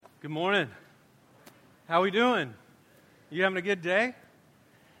Good morning. How we doing? You having a good day?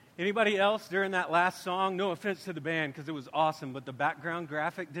 Anybody else during that last song? No offense to the band because it was awesome, but the background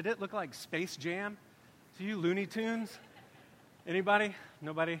graphic, did it look like Space Jam to you, Looney Tunes? Anybody?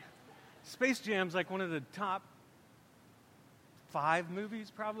 Nobody? Space Jam's like one of the top 5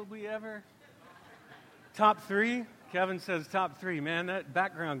 movies probably ever. Top 3? Kevin says top 3. Man, that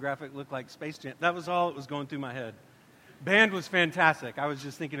background graphic looked like Space Jam. That was all that was going through my head. Band was fantastic. I was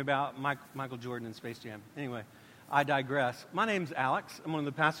just thinking about Michael Jordan and Space Jam. Anyway, I digress. My name's Alex. I'm one of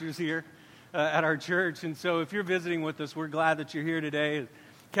the pastors here at our church. And so if you're visiting with us, we're glad that you're here today.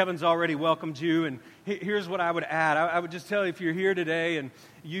 Kevin's already welcomed you. And here's what I would add. I would just tell you, if you're here today and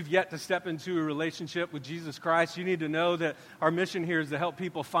you've yet to step into a relationship with Jesus Christ, you need to know that our mission here is to help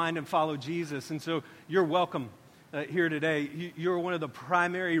people find and follow Jesus. And so you're welcome here today. You're one of the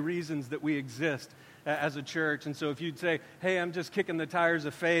primary reasons that we exist as a church. And so if you'd say, hey, I'm just kicking the tires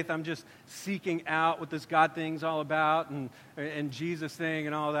of faith, I'm just seeking out what this God thing's all about and Jesus thing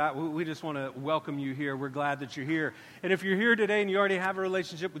and all that, we just want to welcome you here. We're glad that you're here. And if you're here today and you already have a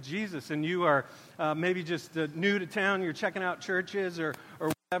relationship with Jesus and you are maybe just new to town, you're checking out churches or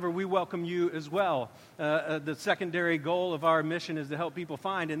whatever, we welcome you as well. The secondary goal of our mission is to help people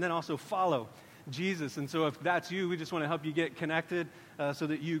find and then also follow Jesus. And so if that's you, we just want to help you get connected so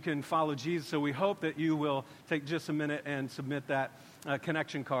that you can follow Jesus. So we hope that you will take just a minute and submit that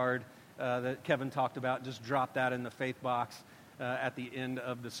connection card that Kevin talked about. Just drop that in the faith box at the end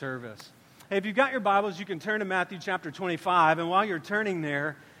of the service. Hey, if you've got your Bibles, you can turn to Matthew chapter 25. And while you're turning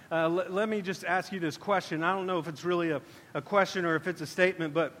there, let me just ask you this question. I don't know if it's really a question or if it's a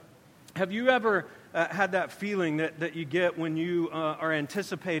statement, but have you ever had that feeling that you get when you are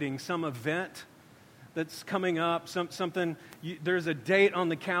anticipating some event that's coming up, something, there's a date on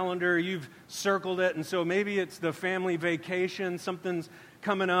the calendar, you've circled it, and so maybe it's the family vacation, something's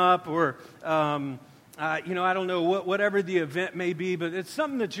coming up, or, I don't know, whatever the event may be, but it's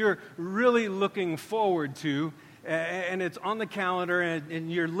something that you're really looking forward to, and it's on the calendar,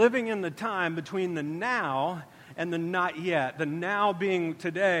 and you're living in the time between the now and the not yet. The now being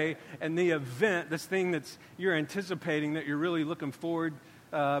today, and the event, this thing that's you're anticipating that you're really looking forward.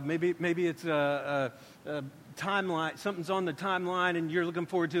 Maybe it's a timeline. Something's on the timeline, and you're looking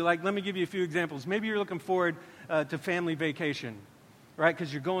forward to. Like, let me give you a few examples. Maybe you're looking forward to family vacation, right?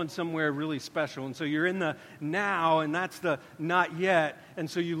 Because you're going somewhere really special, and so you're in the now, and that's the not yet, and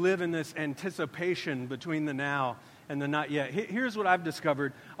so you live in this anticipation between the now and the not yet. Here's what I've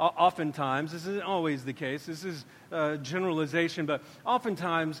discovered. Oftentimes, this isn't always the case. This is generalization, but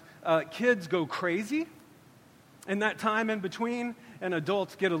oftentimes kids go crazy in that time in between, and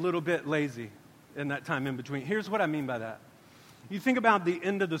adults get a little bit lazy in that time in between. Here's what I mean by that. You think about the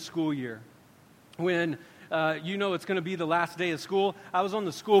end of the school year when it's going to be the last day of school. I was on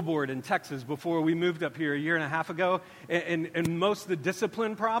the school board in Texas before we moved up here a year and a half ago, and most of the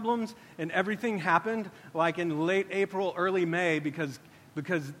discipline problems and everything happened like in late April, early May because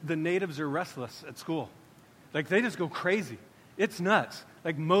the natives are restless at school. Like, they just go crazy. It's nuts.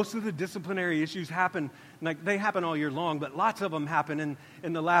 Like, most of the disciplinary issues happen, like, they happen all year long, but lots of them happen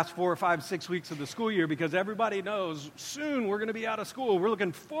in the last 4 or 5, 6 weeks of the school year because everybody knows soon we're going to be out of school. We're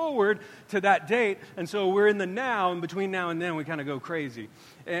looking forward to that date, and so we're in the now, and between now and then we kind of go crazy.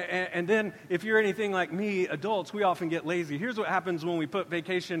 And then if you're anything like me, adults, we often get lazy. Here's what happens when we put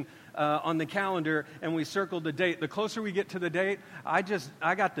vacation on the calendar and we circle the date. The closer we get to the date, I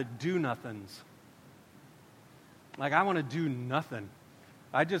got the do-nothings. Like, I want to do nothing.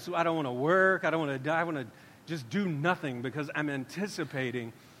 I don't want to work. I want to just do nothing because I'm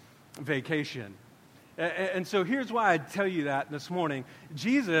anticipating vacation. And so here's why I tell you that this morning.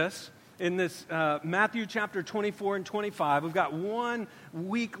 Jesus, in this Matthew chapter 24 and 25, we've got 1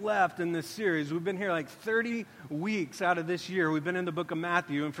 week left in this series. We've been here like 30 weeks out of this year. We've been in the book of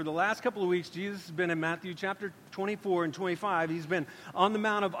Matthew. And for the last couple of weeks, Jesus has been in Matthew chapter 24 and 25. He's been on the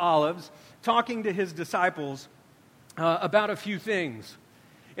Mount of Olives talking to his disciples about a few things.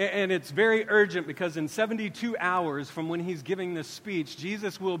 And it's very urgent because in 72 hours from when he's giving this speech,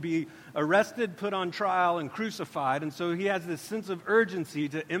 Jesus will be arrested, put on trial, and crucified. And so he has this sense of urgency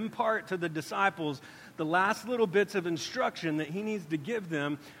to impart to the disciples the last little bits of instruction that he needs to give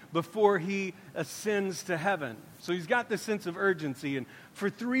them before he ascends to heaven. So he's got this sense of urgency. And for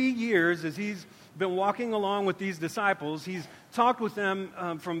 3 years, as he's been walking along with these disciples, he's talked with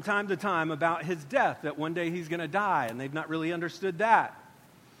them from time to time about his death, that one day he's going to die, and they've not really understood that.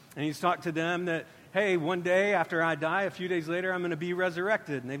 And he's talked to them that, hey, one day after I die, a few days later, I'm going to be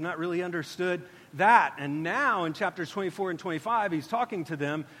resurrected. And they've not really understood that. And now in chapters 24 and 25, he's talking to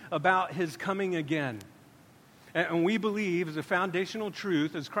them about his coming again. And we believe, as a foundational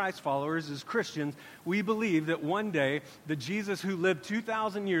truth, as Christ followers, as Christians, we believe that one day the Jesus who lived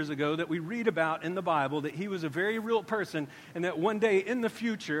 2,000 years ago that we read about in the Bible, that he was a very real person, and that one day in the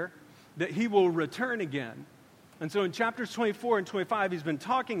future that he will return again. And so in chapters 24 and 25, he's been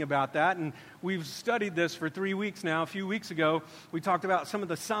talking about that, and we've studied this for 3 weeks now. A few weeks ago, we talked about some of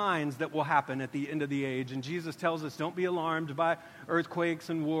the signs that will happen at the end of the age, and Jesus tells us, don't be alarmed by earthquakes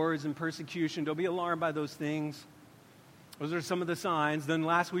and wars and persecution. Don't be alarmed by those things. Those are some of the signs. Then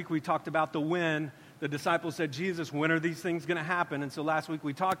last week, we talked about the when. The disciples said, Jesus, when are these things going to happen? And so last week,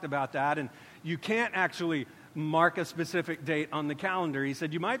 we talked about that, and you can't actually mark a specific date on the calendar. He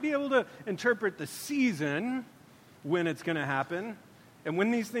said, you might be able to interpret the season when it's going to happen. And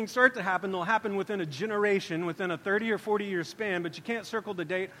when these things start to happen, they'll happen within a generation, within a 30 or 40-year span, but you can't circle the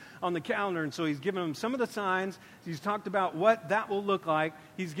date on the calendar. And so he's given them some of the signs. He's talked about what that will look like.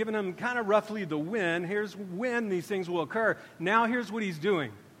 He's given them kind of roughly the when. Here's when these things will occur. Now here's what he's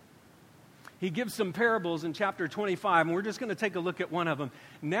doing. He gives some parables in chapter 25, and we're just going to take a look at one of them.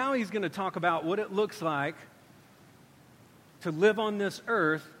 Now he's going to talk about what it looks like to live on this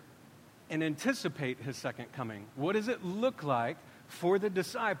earth and anticipate his second coming. What does it look like for the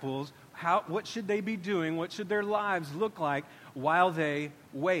disciples? What should they be doing? What should their lives look like while they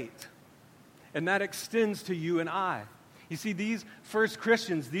wait? And that extends to you and I. You see, these first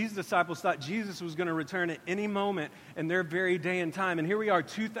Christians, these disciples thought Jesus was going to return at any moment in their very day and time. And here we are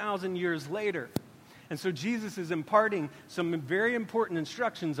 2,000 years later. And so Jesus is imparting some very important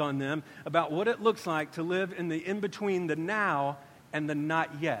instructions on them about what it looks like to live in the in-between the now and the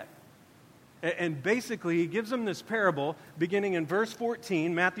not yet. And basically, he gives them this parable beginning in verse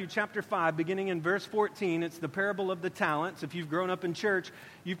 14, Matthew chapter 5, beginning in verse 14. It's the parable of the talents. If you've grown up in church,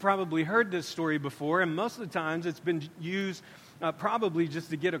 you've probably heard this story before, and most of the times it's been used probably just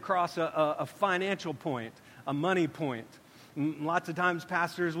to get across a financial point, a money point. Lots of times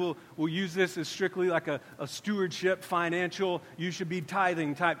pastors will use this as strictly like a stewardship, financial, you should be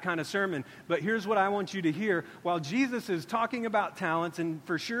tithing type kind of sermon. But here's what I want you to hear. While Jesus is talking about talents, and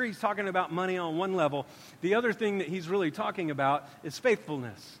for sure he's talking about money on one level, the other thing that he's really talking about is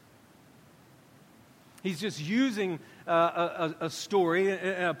faithfulness. He's just using a story.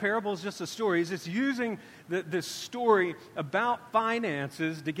 A parable is just a story. He's just using this story about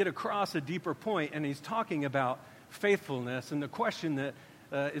finances to get across a deeper point, and he's talking about faithfulness. And the question that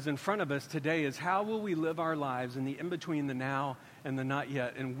is in front of us today is, how will we live our lives in the in-between the now and the not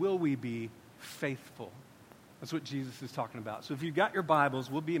yet? And will we be faithful? That's what Jesus is talking about. So if you've got your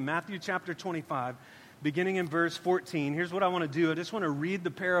Bibles, we'll be in Matthew chapter 25, beginning in verse 14. Here's what I want to do. I just want to read the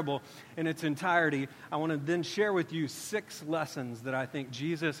parable in its entirety. I want to then share with you 6 lessons that I think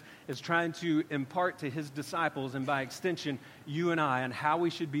Jesus is trying to impart to his disciples, and by extension, you and I, on how we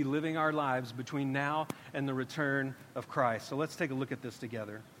should be living our lives between now and the return of Christ. So let's take a look at this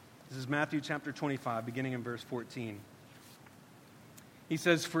together. This is Matthew chapter 25, beginning in verse 14. He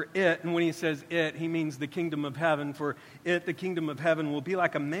says, for it, and when he says it, he means the kingdom of heaven. For it, the kingdom of heaven, will be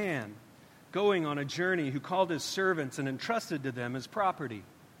like a man going on a journey who called his servants and entrusted to them his property.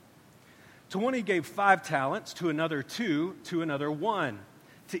 To one he gave 5 talents, to another 2, to another 1,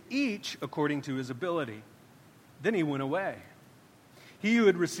 to each according to his ability. Then he went away. He who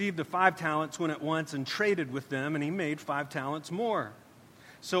had received the 5 talents went at once and traded with them, and he made 5 talents more.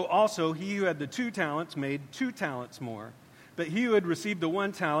 So also he who had the 2 talents made 2 talents more. But he who had received the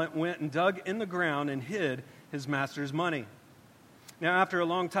 1 talent went and dug in the ground and hid his master's money. Now, after a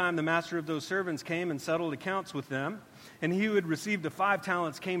long time, the master of those servants came and settled accounts with them. And he who had received the 5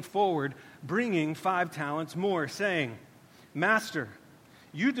 talents came forward, bringing 5 talents more, saying, Master,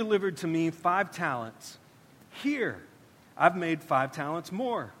 you delivered to me 5 talents. Here, I've made 5 talents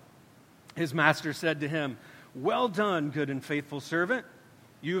more. His master said to him, Well done, good and faithful servant.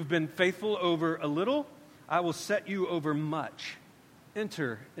 You have been faithful over a little. I will set you over much.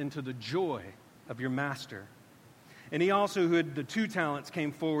 Enter into the joy of your master. And he also, who had the 2 talents,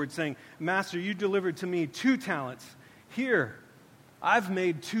 came forward, saying, Master, you delivered to me 2 talents. Here, I've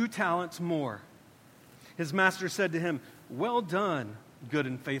made 2 talents more. His master said to him, Well done, good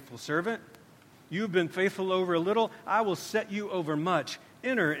and faithful servant. You have been faithful over a little. I will set you over much.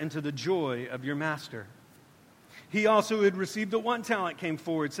 Enter into the joy of your master. He also, who had received the 1 talent, came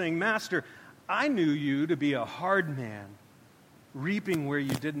forward, saying, Master, I knew you to be a hard man, reaping where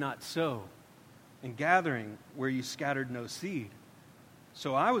you did not sow, and gathering where you scattered no seed.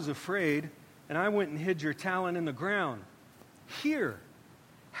 So I was afraid, and I went and hid your talent in the ground. Here,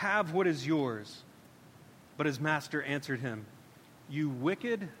 have what is yours. But his master answered him, You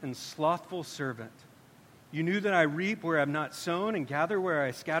wicked and slothful servant. You knew that I reap where I have not sown, and gather where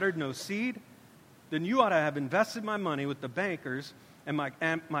I scattered no seed. then you ought to have invested my money with the bankers, and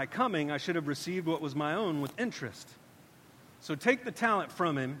my coming I should have received what was my own with interest. So take the talent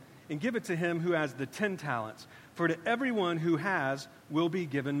from him and give it to him who has the 10 talents. For to everyone who has will be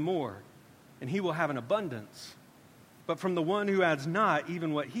given more, and he will have an abundance. But from the one who has not,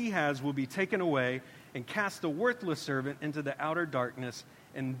 even what he has will be taken away, and cast the worthless servant into the outer darkness.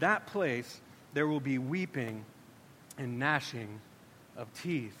 In that place there will be weeping and gnashing of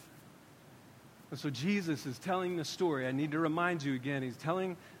teeth. And so Jesus is telling the story. I need to remind you again, he's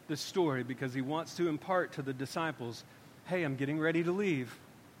telling the story because he wants to impart to the disciples, hey, I'm getting ready to leave.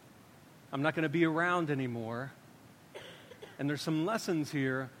 I'm not going to be around anymore. And there's some lessons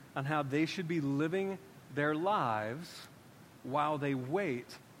here on how they should be living their lives while they wait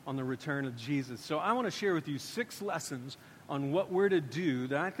on the return of Jesus. So I want to share with you 6 lessons on what we're to do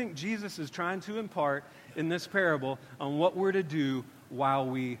that I think Jesus is trying to impart in this parable on what we're to do while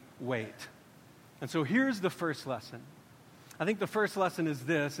we wait. And so here's the first lesson. I think the first lesson is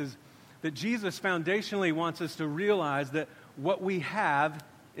this, is that Jesus foundationally wants us to realize that what we have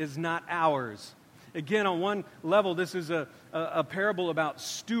is not ours. Again, on one level, this is a parable about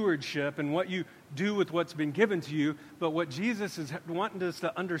stewardship and what you do with what's been given to you. But what Jesus is wanting us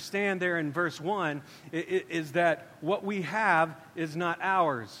to understand there in verse 1 is that what we have is not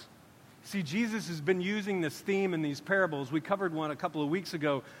ours. See, Jesus has been using this theme in these parables. We covered one a couple of weeks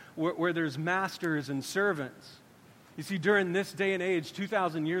ago where there's masters and servants. You see, during this day and age,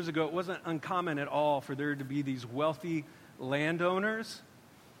 2,000 years ago, it wasn't uncommon at all for there to be these wealthy landowners.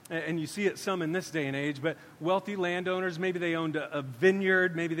 And you see it some in this day and age, but wealthy landowners, maybe they owned a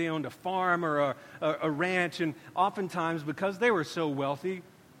vineyard, maybe they owned a farm or a ranch, and oftentimes, because they were so wealthy,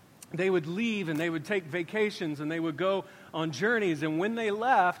 they would leave and they would take vacations and they would go on journeys, and when they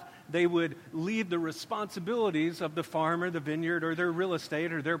left, they would leave the responsibilities of the farm or the vineyard or their real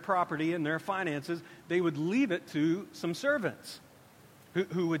estate or their property and their finances. They would leave it to some servants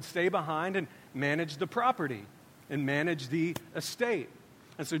who would stay behind and manage the property and manage the estate.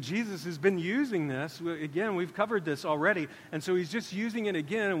 And so Jesus has been using this. Again, we've covered this already. And so he's just using it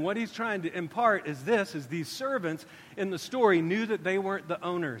again. And what he's trying to impart is this, is these servants in the story knew that they weren't the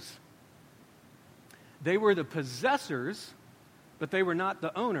owners. They were the possessors, but they were not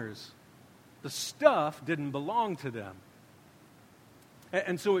the owners. The stuff didn't belong to them.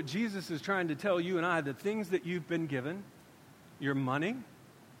 And so what Jesus is trying to tell you and I, the things that you've been given, your money,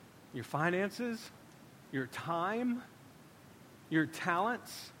 your finances, your time, your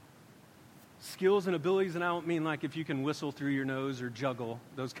talents, skills and abilities, and I don't mean like if you can whistle through your nose or juggle,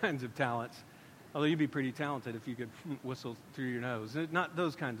 those kinds of talents. Although you'd be pretty talented if you could whistle through your nose. Not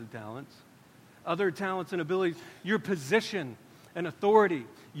those kinds of talents. Other talents and abilities, your position and authority,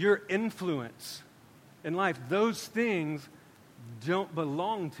 your influence in life, those things don't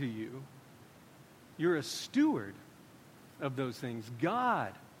belong to you. You're a steward of those things.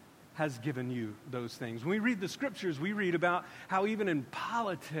 God has given you those things. When we read the scriptures, we read about how even in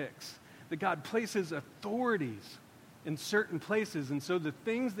politics, that God places authorities in certain places. And so the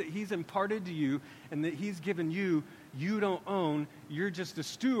things that he's imparted to you and that he's given you, you don't own. You're just a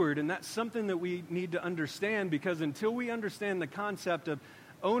steward. And that's something that we need to understand, because until we understand the concept of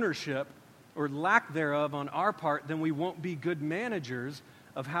ownership or lack thereof on our part, then we won't be good managers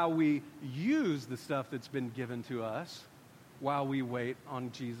of how we use the stuff that's been given to us while we wait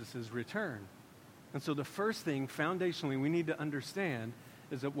on Jesus' return. And so the first thing, foundationally, we need to understand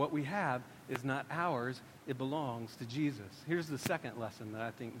is that what we have is not ours, it belongs to Jesus. Here's the second lesson that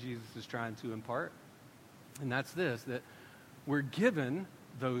I think Jesus is trying to impart, and that's this, that we're given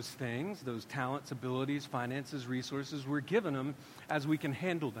those things, those talents, abilities, finances, resources, we're given them as we can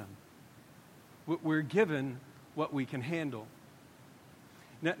handle them. We're given what we can handle.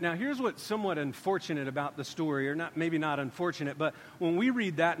 Now, here's what's somewhat unfortunate about the story, or maybe not unfortunate, but when we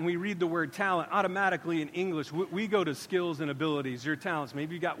read that and we read the word talent, automatically in English, we go to skills and abilities, your talents.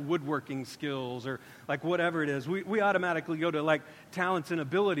 Maybe you got woodworking skills or like whatever it is. We automatically go to like talents and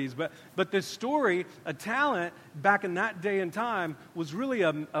abilities. But this story, a talent back in that day and time was really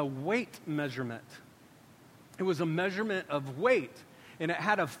a weight measurement. It was a measurement of weight, and it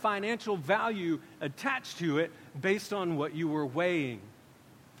had a financial value attached to it based on what you were weighing.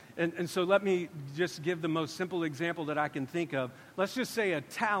 And so let me just give the most simple example that I can think of. Let's just say a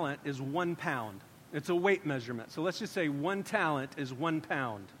talent is 1 pound. It's a weight measurement. So let's just say 1 talent is 1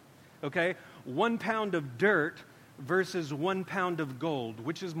 pound. Okay? 1 pound of dirt versus 1 pound of gold.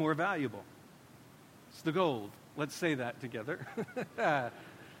 Which is more valuable? It's the gold. Let's say that together.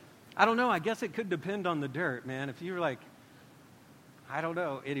 I don't know. I guess it could depend on the dirt, man. If you were like, I don't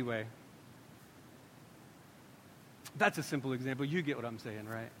know. Anyway. That's a simple example. You get what I'm saying,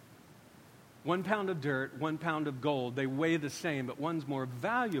 right? 1 pound of dirt, 1 pound of gold, they weigh the same, but one's more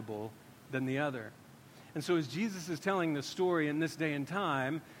valuable than the other. And so as Jesus is telling the story in this day and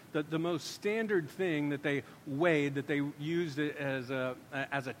time, the most standard thing that they weighed, that they used it as a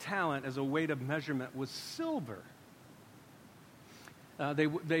talent, as a weight of measurement, was silver.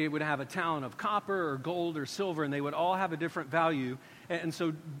 They would have a talent of copper or gold or silver, and they would all have a different value. And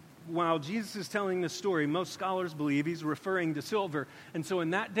so while Jesus is telling this story, most scholars believe he's referring to silver. And so in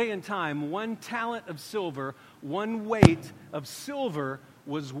that day and time, 1 talent of silver, 1 weight of silver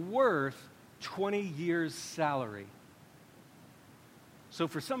was worth 20 years' salary. So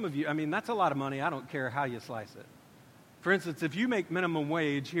for some of you, I mean, that's a lot of money. I don't care how you slice it. For instance, if you make minimum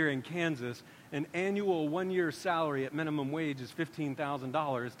wage here in Kansas, an annual 1-year salary at minimum wage is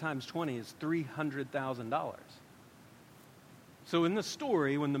 $15,000 times 20 is $300,000. So in the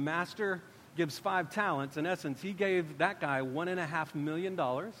story, when the master gives 5 talents, in essence, he gave that guy $1.5 million.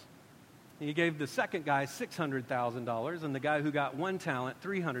 He gave the second guy $600,000, and the guy who got 1 talent,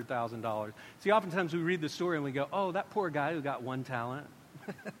 $300,000. See, oftentimes we read the story and we go, oh, that poor guy who got 1 talent.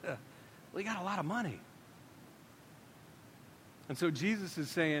 Well, he got a lot of money. And so Jesus is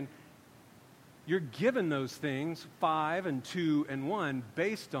saying, you're given those things, 5 and 2 and 1,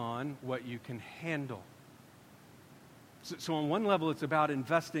 based on what you can handle. So on one level, it's about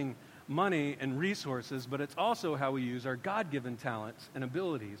investing money and resources, but it's also how we use our God-given talents and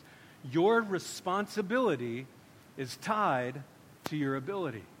abilities. Your responsibility is tied to your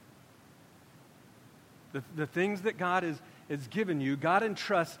ability. The things that God has given you, God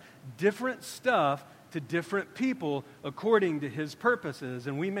entrusts different stuff to different people according to his purposes.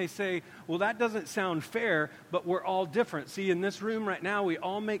 And we may say, well, that doesn't sound fair, but we're all different. See, in this room right now, we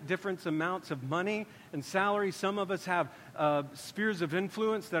all make different amounts of money and salary. Some of us have spheres of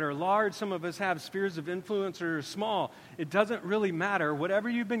influence that are large. Some of us have spheres of influence that are small. It doesn't really matter. Whatever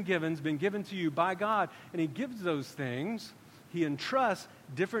you've been given has been given to you by God, and he gives those things. He entrusts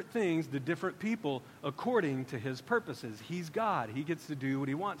different things to different people according to his purposes. He's God. He gets to do what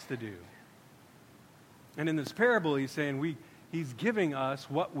he wants to do. And in this parable, he's saying he's giving us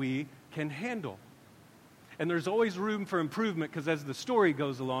what we can handle. And there's always room for improvement because as the story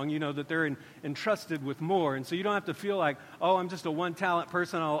goes along, you know that they're entrusted with more. And so you don't have to feel like, oh, I'm just a 1-talent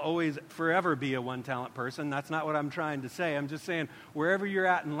person. I'll always forever be a 1-talent person. That's not what I'm trying to say. I'm just saying wherever you're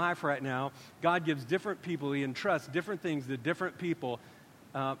at in life right now, God gives different people. He entrusts different things to different people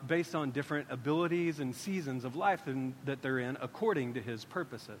based on different abilities and seasons of life that they're in according to his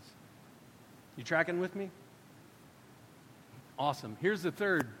purposes. You tracking with me? Awesome. Here's the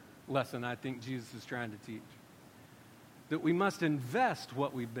third lesson I think Jesus is trying to teach. That we must invest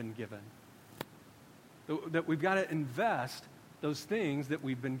what we've been given. That we've got to invest those things that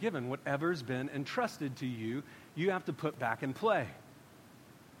we've been given. Whatever's been entrusted to you, you have to put back in play.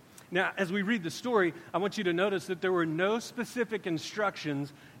 Now, as we read the story, I want you to notice that there were no specific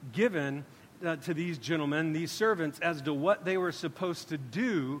instructions given to these gentlemen, these servants, as to what they were supposed to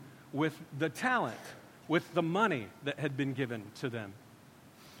do with the talent, with the money that had been given to them.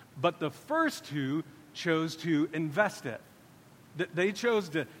 But the first 2 chose to invest it. They chose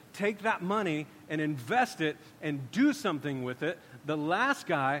to take that money and invest it and do something with it. The last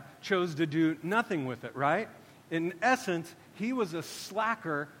guy chose to do nothing with it, right? In essence, he was a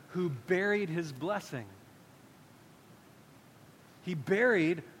slacker who buried his blessing. He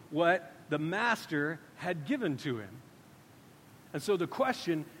buried what the master had given to him. And so the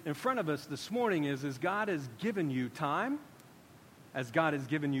question in front of us this morning is, as God has given you time, as God has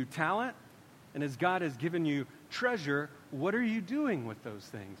given you talent, and as God has given you treasure, what are you doing with those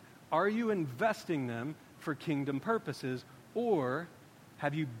things? Are you investing them for kingdom purposes, or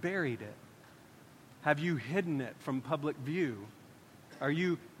have you buried it? Have you hidden it from public view? Are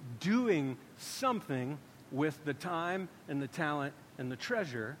you doing something with the time and the talent and the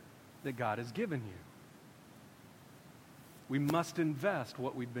treasure that God has given you? We must invest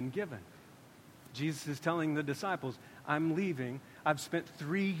what we've been given. Jesus is telling the disciples, I'm leaving. I've spent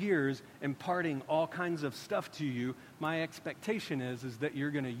 3 years imparting all kinds of stuff to you. My expectation is that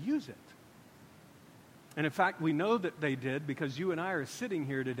you're going to use it. And in fact, we know that they did because you and I are sitting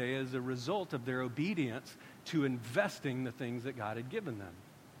here today as a result of their obedience to investing the things that God had given them.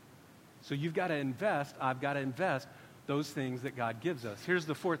 So you've got to invest, I've got to invest those things that God gives us. Here's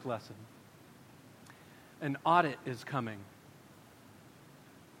the 4th lesson. An audit is coming.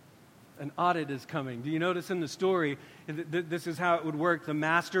 An audit is coming. Do you notice in the story, this is how it would work. The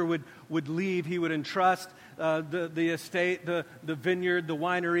master would leave. He would entrust the estate, the vineyard, the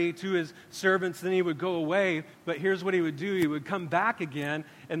winery to his servants. Then he would go away. But here's what he would do. He would come back again,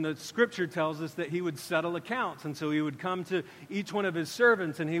 and the scripture tells us that he would settle accounts. And so he would come to each one of his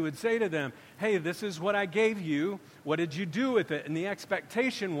servants, and he would say to them, hey, this is what I gave you. What did you do with it? And the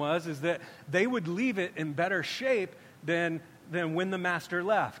expectation is that they would leave it in better shape than when the master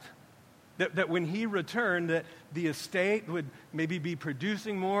left. That when he returned, that the estate would maybe be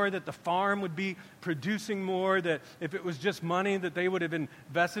producing more, that the farm would be producing more, that if it was just money that they would have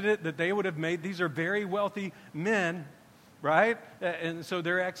invested it, that they would have made. These are very wealthy men, right? And so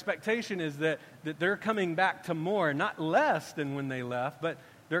their expectation is that they're coming back to more, not less than when they left, but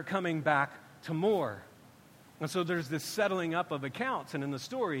they're coming back to more. And so there's this settling up of accounts. And in the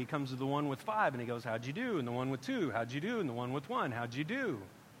story, he comes to the one with 5, and he goes, how'd you do? And the one with 2, how'd you do? And the one with 1, how'd you do?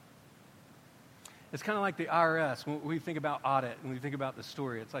 It's kind of like the IRS. When we think about audit and we think about the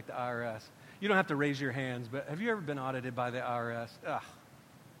story, it's like the IRS. You don't have to raise your hands, but have you ever been audited by the IRS? Ugh.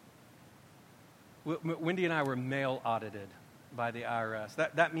 Wendy and I were mail audited by the IRS.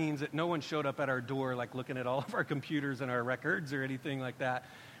 That means that no one showed up at our door like looking at all of our computers and our records or anything like that.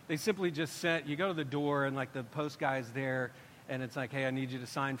 They simply just sent, you go to the door and like the post guy's there and it's like, hey, I need you to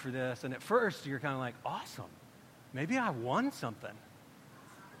sign for this. And at first you're kind of like, awesome. Maybe I won something.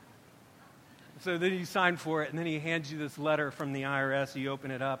 So then you sign for it, and then he hands you this letter from the IRS. You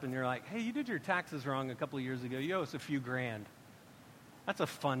open it up, and you're like, hey, you did your taxes wrong a couple of years ago. You owe us a few grand. That's a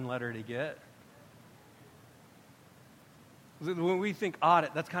fun letter to get. When we think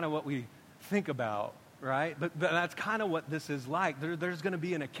audit, that's kind of what we think about, right? But that's kind of what this is like. There's going to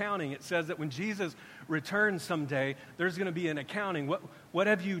be an accounting. It says that when Jesus returns someday, there's going to be an accounting. What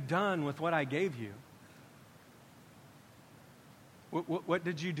have you done with what I gave you? What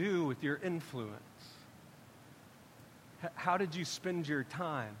did you do with your influence? How did you spend your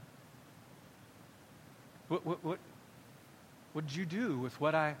time? What did you do with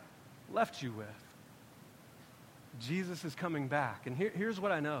what I left you with? Jesus is coming back. And here's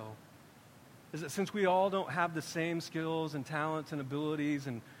what I know, is that since we all don't have the same skills and talents and abilities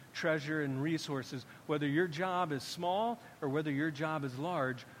and treasure and resources, whether your job is small or whether your job is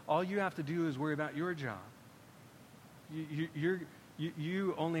large, all you have to do is worry about your job.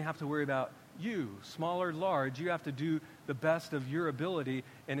 You only have to worry about you, small or large. You have to do the best of your ability.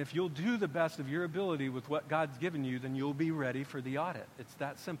 And if you'll do the best of your ability with what God's given you, then you'll be ready for the audit. It's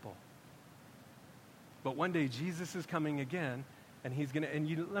that simple. But one day Jesus is coming again, and he's going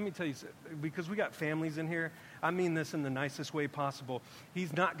to, let me tell you, because we got families in here, I mean this in the nicest way possible.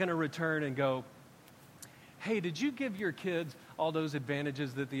 He's not going to return and go, hey, did you give your kids all those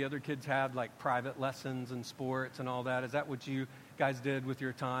advantages that the other kids had, like private lessons and sports and all that? Is that what you guys did with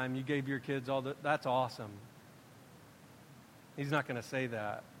your time? You gave your kids all that? That's awesome. He's not going to say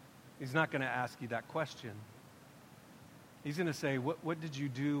that. He's not going to ask you that question. He's going to say, what did you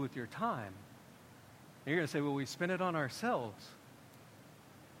do with your time? And you're going to say, well, we spent it on ourselves.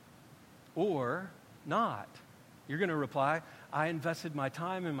 Or not. You're going to reply, I invested my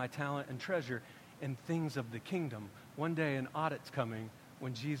time and my talent and treasure in things of the kingdom. One day an audit's coming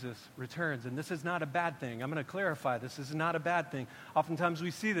when Jesus returns. And this is not a bad thing. I'm going to clarify this. This is not a bad thing. Oftentimes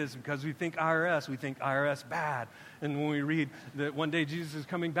we see this because we think IRS bad. And when we read that one day Jesus is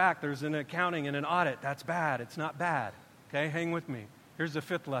coming back, there's an accounting and an audit. That's bad. It's not bad. Okay, hang with me. Here's the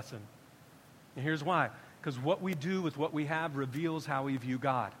 5th lesson. And here's why. Because what we do with what we have reveals how we view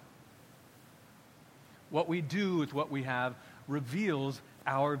God. What we do with what we have reveals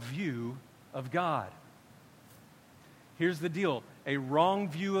our view of God. Here's the deal. A wrong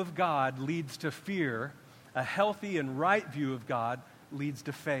view of God leads to fear. A healthy and right view of God leads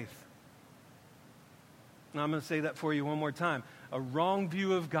to faith. Now I'm going to say that for you one more time. A wrong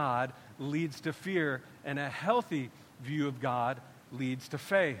view of God leads to fear, and a healthy view of God leads to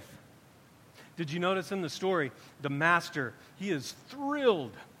faith. Did you notice in the story, the master, he is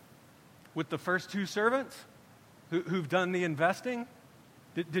thrilled with the first 2 servants who've done the investing?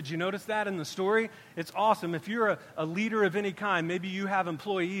 Did you notice that in the story? It's awesome. If you're a leader of any kind, maybe you have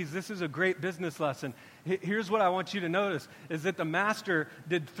employees, this is a great business lesson. Here's what I want you to notice, is that the master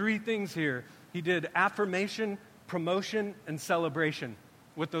did 3 things here. He did affirmation, promotion, and celebration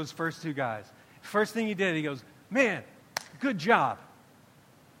with those first 2 guys. First thing he did, he goes, man, good job.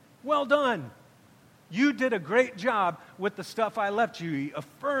 Well done. You did a great job with the stuff I left you. He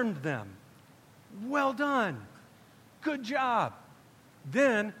affirmed them. Well done. Good job.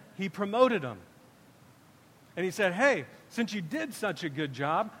 Then he promoted them. And he said, hey, since you did such a good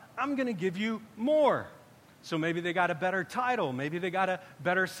job, I'm going to give you more. So maybe they got a better title. Maybe they got a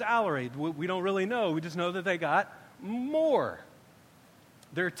better salary. We don't really know. We just know that they got more.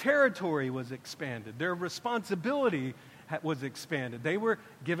 Their territory was expanded. Their responsibility was expanded. They were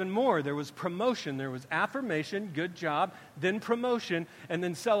given more. There was promotion. There was affirmation, good job, then promotion, and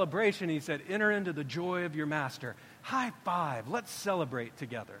then celebration. He said, enter into the joy of your master. High five. Let's celebrate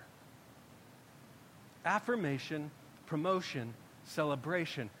together. Affirmation, promotion,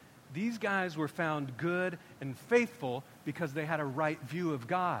 celebration. These guys were found good and faithful because they had a right view of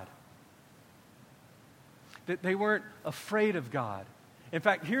God. That they weren't afraid of God. In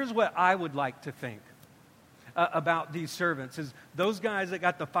fact, here's what I would like to think about these servants is those guys that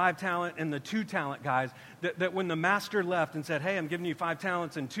got the 5 talent and the 2 talent guys, that when the master left and said, hey, I'm giving you 5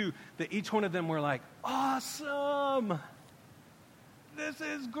 talents and 2, that each one of them were like, awesome! This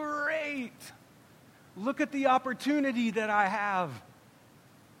is great! Look at the opportunity that I have.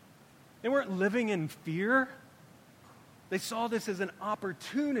 They weren't living in fear. They saw this as an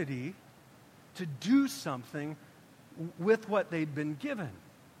opportunity to do something with what they'd been given.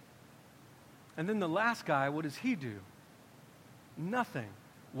 And then the last guy, what does he do? Nothing.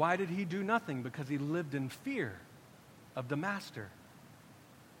 Why did he do nothing? Because he lived in fear of the master.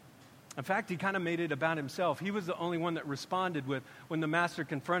 In fact, he kind of made it about himself. He was the only one that responded with, when the master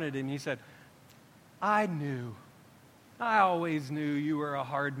confronted him, he said, I always knew you were a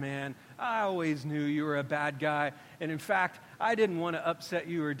hard man. I always knew you were a bad guy. And in fact, I didn't want to upset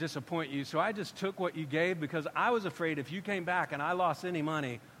you or disappoint you, so I just took what you gave because I was afraid if you came back and I lost any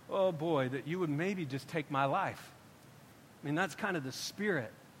money, oh boy, that you would maybe just take my life. I mean, that's kind of the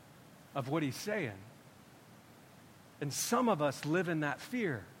spirit of what he's saying. And some of us live in that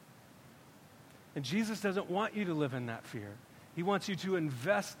fear. And Jesus doesn't want you to live in that fear. He wants you to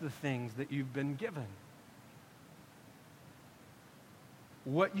invest the things that you've been given.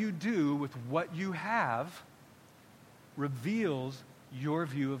 What you do with what you have reveals your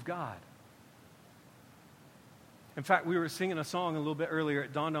view of God. In fact, we were singing a song a little bit earlier.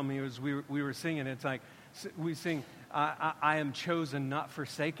 It dawned on me as we were singing. It's like we sing, I am chosen, not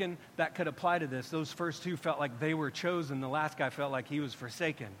forsaken. That could apply to this. Those first 2 felt like they were chosen. The last guy felt like he was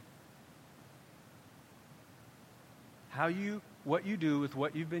forsaken. What you do with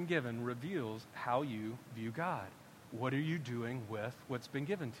what you've been given reveals how you view God. What are you doing with what's been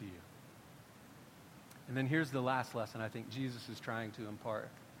given to you? And then here's the last lesson I think Jesus is trying to impart.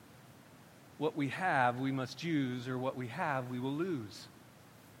 What we have, we must use, or what we have, we will lose.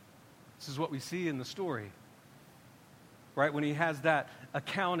 This is what we see in the story. Right? When he has that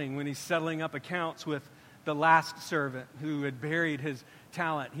accounting, when he's settling up accounts with the last servant who had buried his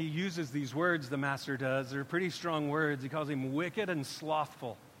talent, he uses these words, the master does. They're pretty strong words. He calls him wicked and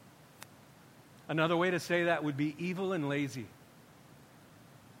slothful. Another way to say that would be evil and lazy.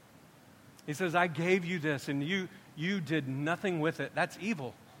 He says, I gave you this and you did nothing with it. That's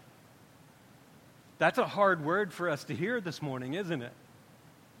evil. That's a hard word for us to hear this morning, isn't it?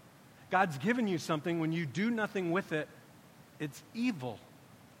 God's given you something. When you do nothing with it, it's evil.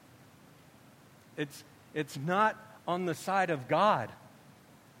 It's not on the side of God.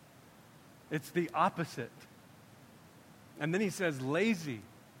 It's the opposite. And then he says, lazy.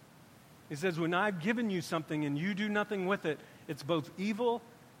 He says, when I've given you something and you do nothing with it, it's both evil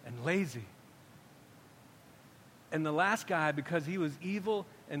and lazy. And the last guy, because he was evil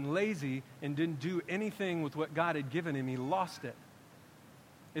and lazy and didn't do anything with what God had given him, he lost it.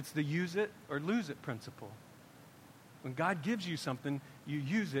 It's the use it or lose it principle. When God gives you something, you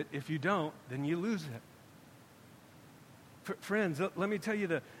use it. If you don't, then you lose it. Friends, let me tell you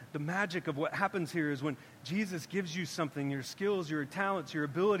the magic of what happens here is when Jesus gives you something, your skills, your talents, your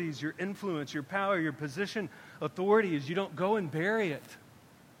abilities, your influence, your power, your position, authority, is you don't go and bury it.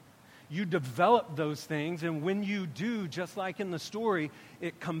 You develop those things, and when you do, just like in the story,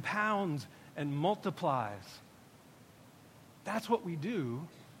 it compounds and multiplies. That's what we do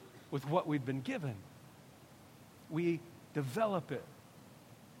with what we've been given. We develop it.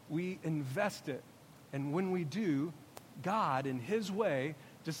 We invest it. And when we do, God, in His way,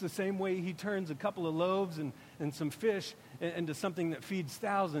 just the same way He turns a couple of loaves and some fish into something that feeds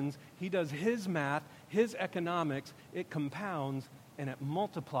thousands, He does His math, His economics. It compounds and it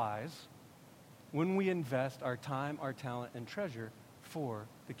multiplies when we invest our time, our talent, and treasure for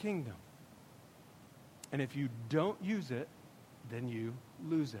the kingdom. And if you don't use it, then you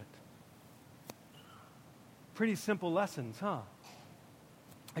lose it. Pretty simple lessons, huh?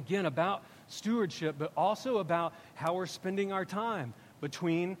 Again, about stewardship, but also about how we're spending our time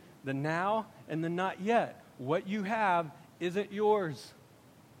between the now and the not yet. What you have isn't yours.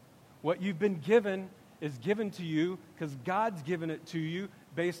 What you've been given is given to you because God's given it to you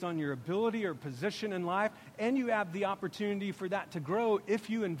based on your ability or position in life, and you have the opportunity for that to grow if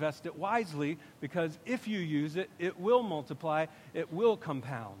you invest it wisely, because if you use it, it will multiply, it will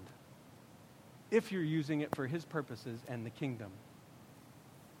compound, if you're using it for His purposes and the kingdom.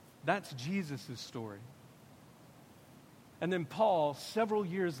 That's Jesus' story. And then Paul, several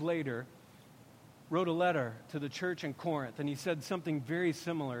years later, wrote a letter to the church in Corinth, and he said something very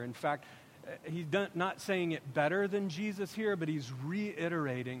similar. In fact, he's not saying it better than Jesus here, but he's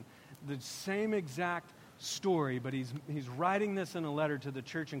reiterating the same exact story, but he's writing this in a letter to the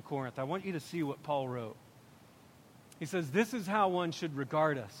church in Corinth. I want you to see what Paul wrote. He says, "This is how one should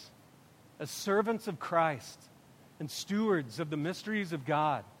regard us, as servants of Christ and stewards of the mysteries of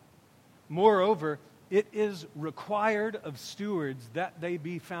God. Moreover, it is required of stewards that they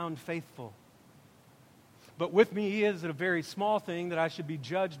be found faithful. But with me is it a very small thing that I should be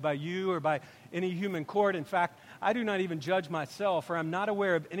judged by you or by any human court. In fact, I do not even judge myself, for I am not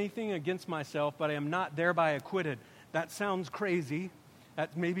aware of anything against myself, but I am not thereby acquitted." That sounds crazy.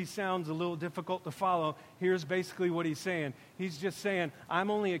 That maybe sounds a little difficult to follow. Here's basically what he's saying. He's just saying,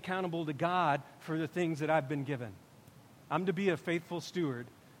 I'm only accountable to God for the things that I've been given. I'm to be a faithful steward.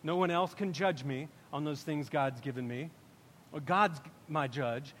 No one else can judge me on those things God's given me. Well, God's my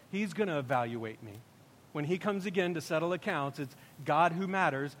judge. He's going to evaluate me. When He comes again to settle accounts, it's God who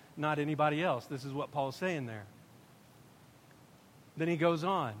matters, not anybody else. This is what Paul's saying there. Then he goes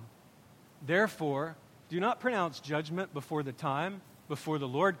on. "Therefore, do not pronounce judgment before the time, before the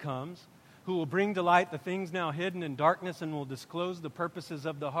Lord comes, who will bring to light the things now hidden in darkness and will disclose the purposes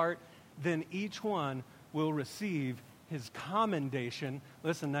of the heart. Then each one will receive his commendation."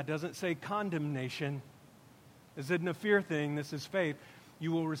 Listen, that doesn't say condemnation. This isn't a fear thing. This is faith.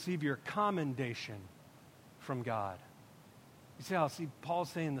 You will receive your commendation from God. You see how Paul's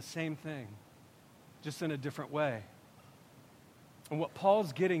saying the same thing, just in a different way. And what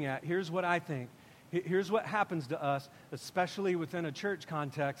Paul's getting at, here's what I think. Here's what happens to us, especially within a church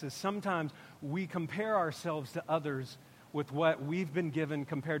context, is sometimes we compare ourselves to others with what we've been given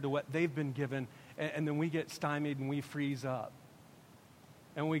compared to what they've been given, and then we get stymied and we freeze up.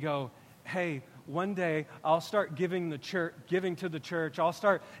 And we go, hey, one day I'll start giving to the church. I'll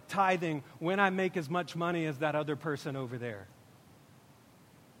start tithing when I make as much money as that other person over there.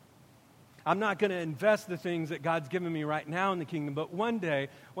 I'm not going to invest the things that God's given me right now in the kingdom, but one day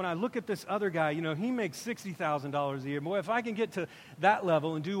when I look at this other guy, he makes $60,000 a year. Boy, if I can get to that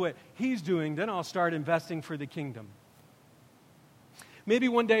level and do what he's doing, then I'll start investing for the kingdom. Maybe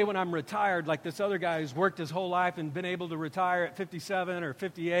one day when I'm retired, like this other guy who's worked his whole life and been able to retire at 57 or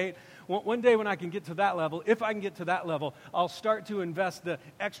 58, one day when I can get to that level, if I can get to that level, I'll start to invest the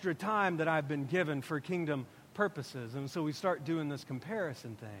extra time that I've been given for kingdom purposes. And so we start doing this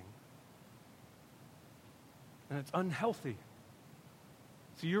comparison thing. And it's unhealthy.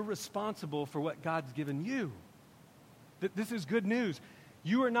 So you're responsible for what God's given you. This is good news.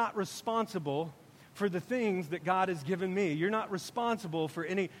 You are not responsible for the things that God has given me. You're not responsible for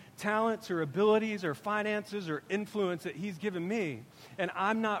any talents or abilities or finances or influence that He's given me. And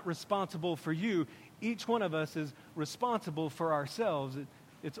I'm not responsible for you. Each one of us is responsible for ourselves.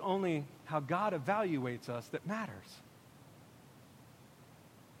 It's only how God evaluates us that matters.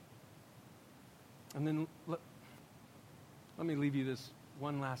 And then let me leave you this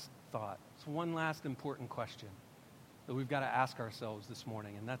one last thought. It's one last important question that we've got to ask ourselves this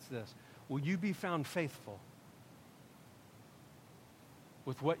morning, and that's this. Will you be found faithful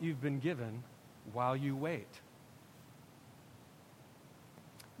with what you've been given while you wait?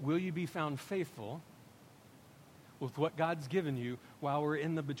 Will you be found faithful with what God's given you while we're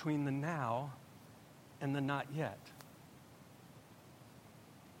in between the now and the not yet?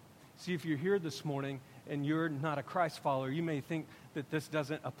 See, if you're here this morning and you're not a Christ follower, you may think that this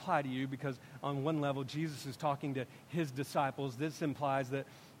doesn't apply to you because on one level, Jesus is talking to His disciples. This implies that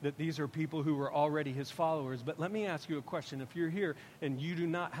these are people who were already His followers. But let me ask you a question. If you're here and you do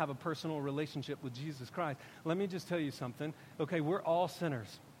not have a personal relationship with Jesus Christ, let me just tell you something. Okay, we're all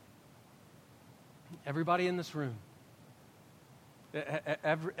sinners. Everybody in this room.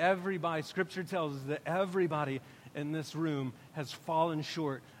 Everybody, Scripture tells us that everybody in this room has fallen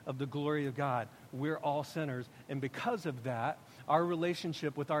short of the glory of God. We're all sinners. And because of that, our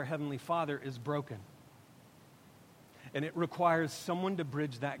relationship with our Heavenly Father is broken. And it requires someone to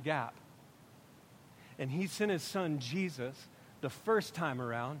bridge that gap. And He sent His Son, Jesus, the first time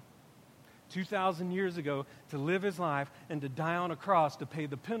around, 2,000 years ago, to live His life and to die on a cross to pay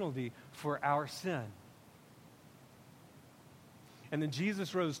the penalty for our sin. And then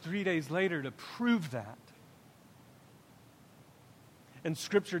Jesus rose 3 days later to prove that. And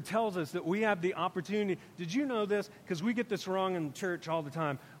Scripture tells us that we have the opportunity. Did you know this? Because we get this wrong in church all the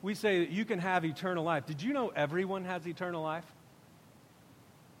time. We say that you can have eternal life. Did you know everyone has eternal life?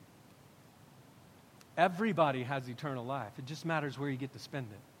 Everybody has eternal life. It just matters where you get to spend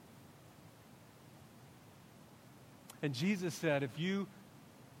it. And Jesus said, if you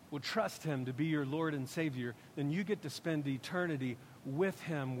will trust him to be your Lord and Savior, then you get to spend eternity with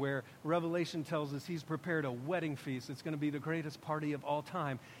him, where Revelation tells us he's prepared a wedding feast. It's going to be the greatest party of all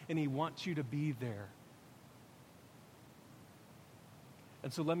time, and he wants you to be there.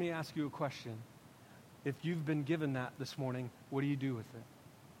 And so let me ask you a question. If you've been given that this morning, what do you do with it?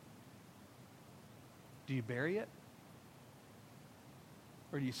 Do you bury it?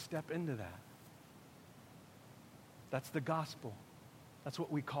 Or do you step into that? That's the gospel. That's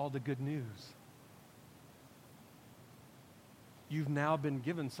what we call the good news. You've now been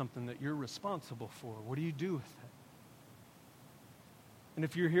given something that you're responsible for. What do you do with it? And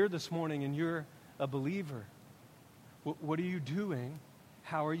if you're here this morning and you're a believer, what are you doing?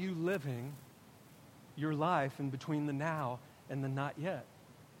 How are you living your life in between the now and the not yet?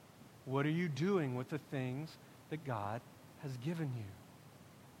 What are you doing with the things that God has given you?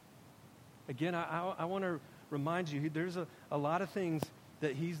 Again, I want to remind you, there's a lot of things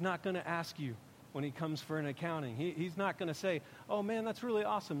that he's not going to ask you when he comes for an accounting. He's not going to say, oh man, that's really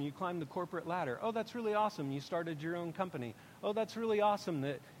awesome, you climbed the corporate ladder. Oh, that's really awesome, you started your own company. Oh, that's really awesome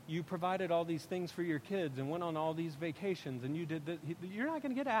that you provided all these things for your kids and went on all these vacations and you did that. You're not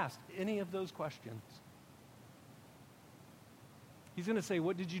going to get asked any of those questions. He's going to say,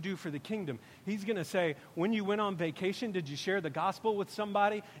 what did you do for the kingdom? He's going to say, when you went on vacation, did you share the gospel with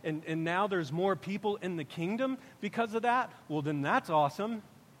somebody? And now there's more people in the kingdom because of that? Well, then that's awesome.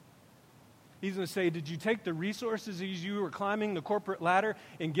 He's going to say, did you take the resources as you were climbing the corporate ladder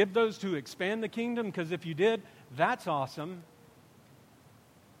and give those to expand the kingdom? Because if you did, that's awesome.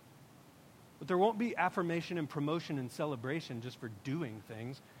 But there won't be affirmation and promotion and celebration just for doing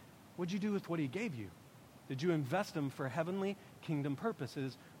things. What'd you do with what he gave you? Did you invest them for heavenly kingdom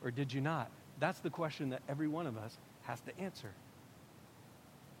purposes, or did you not? That's the question that every one of us has to answer.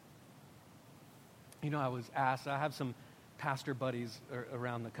 You know, I was asked, I have some pastor buddies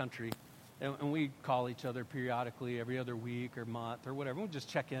around the country, and we call each other periodically every other week or month or whatever. We just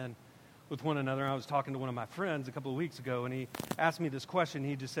check in with one another. I was talking to one of my friends a couple of weeks ago, and he asked me this question.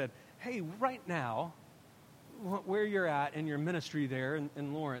 He just said, hey, right now, where you're at in your ministry there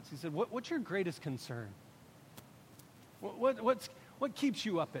in Lawrence, he said, what's your greatest concern? What keeps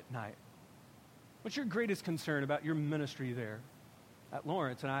you up at night? What's your greatest concern about your ministry there at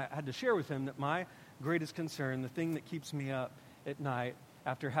Lawrence? And I had to share with him that my greatest concern, the thing that keeps me up at night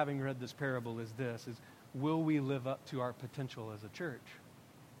after having read this parable is this, is will we live up to our potential as a church?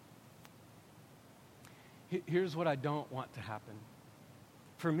 Here's what I don't want to happen.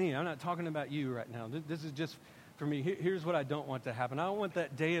 For me, I'm not talking about you right now. This is just for me. Here's what I don't want to happen. I don't want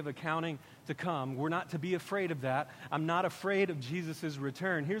that day of accounting to come. We're not to be afraid of that. I'm not afraid of Jesus'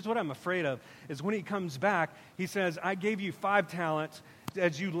 return. Here's what I'm afraid of, is when he comes back, he says, I gave you 5 talents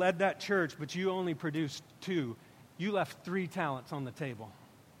as you led that church, but you only produced 2. You left 3 talents on the table.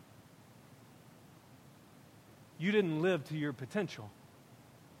 You didn't live to your potential.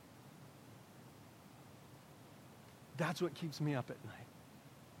 That's what keeps me up at night.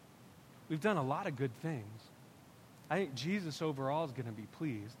 We've done a lot of good things. I think Jesus overall is going to be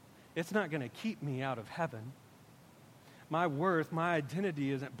pleased. It's not going to keep me out of heaven. My worth, my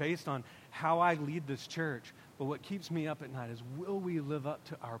identity isn't based on how I lead this church, but what keeps me up at night is, will we live up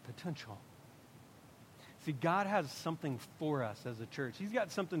to our potential? See, God has something for us as a church. He's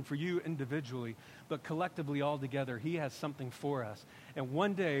got something for you individually, but collectively all together, he has something for us. And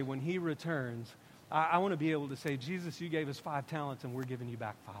one day when he returns, I want to be able to say, Jesus, you gave us 5 talents and we're giving you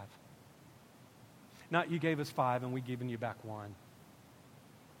back 5. Not you gave us 5 and we've given you back 1.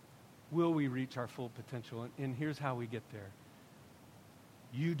 Will we reach our full potential? And here's how we get there.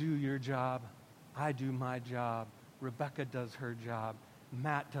 You do your job. I do my job. Rebecca does her job.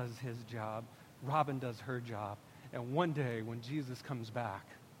 Matt does his job. Robin does her job. And one day when Jesus comes back,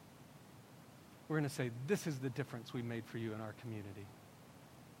 we're going to say, this is the difference we made for you in our community.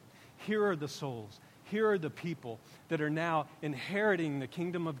 Here are the souls. Here are the people that are now inheriting the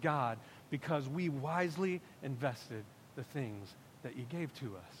kingdom of God because we wisely invested the things that you gave to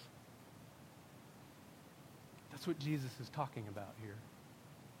us. That's what Jesus is talking about here.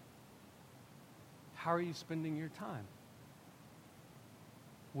 How are you spending your time?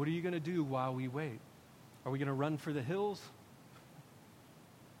 What are you going to do while we wait? Are we going to run for the hills?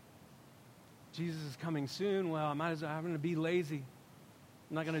 Jesus is coming soon. Well, I'm going to be lazy.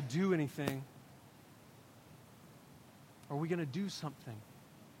 I'm not going to do anything. Are we going to do something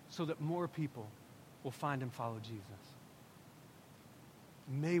so that more people will find and follow Jesus?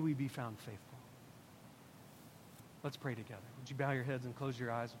 May we be found faithful. Let's pray together. Would you bow your heads and close your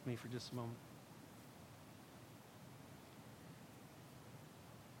eyes with me for just a moment?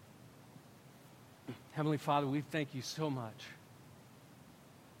 Heavenly Father, we thank you so much.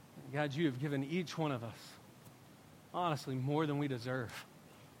 God, you have given each one of us, honestly, more than we deserve.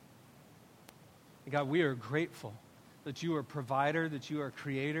 God, we are grateful that you are a provider, that you are a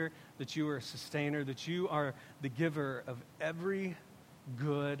creator, that you are a sustainer, that you are the giver of every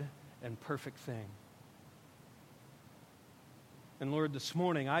good and perfect thing. And Lord, this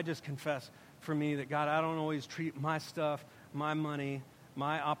morning, I just confess for me that, God, I don't always treat my stuff, my money,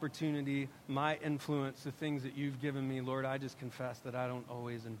 my opportunity, my influence, the things that you've given me, Lord, I just confess that I don't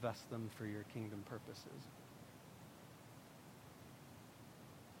always invest them for your kingdom purposes.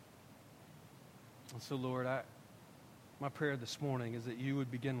 And so, Lord, my prayer this morning is that you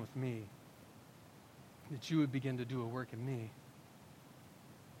would begin with me, that you would begin to do a work in me.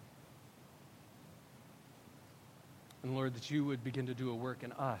 And Lord, that you would begin to do a work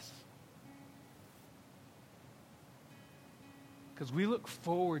in us. Because we look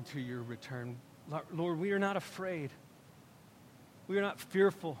forward to your return. Lord, we are not afraid. We are not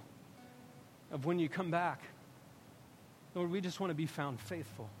fearful of when you come back. Lord, we just want to be found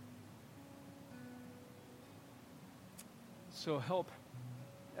faithful. So help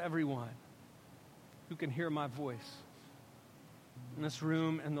everyone who can hear my voice in this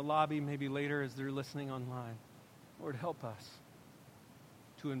room, in the lobby, maybe later as they're listening online. Lord, help us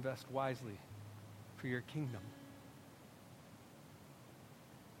to invest wisely for your kingdom.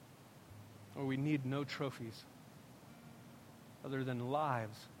 Or we need no trophies other than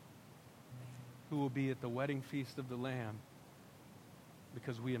lives who will be at the wedding feast of the Lamb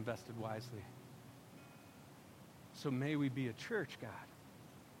because we invested wisely. So may we be a church, God.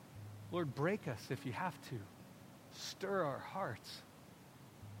 Lord, break us if you have to. Stir our hearts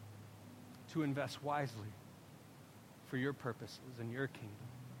to invest wisely for your purposes and your kingdom.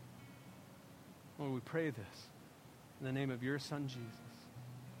 Lord, we pray this in the name of your Son, Jesus,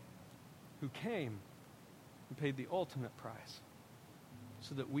 who came and paid the ultimate price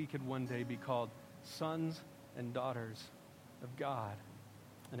so that we could one day be called sons and daughters of God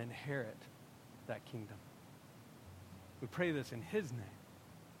and inherit that kingdom. We pray this in his name.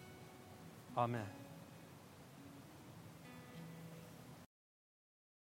 Amen.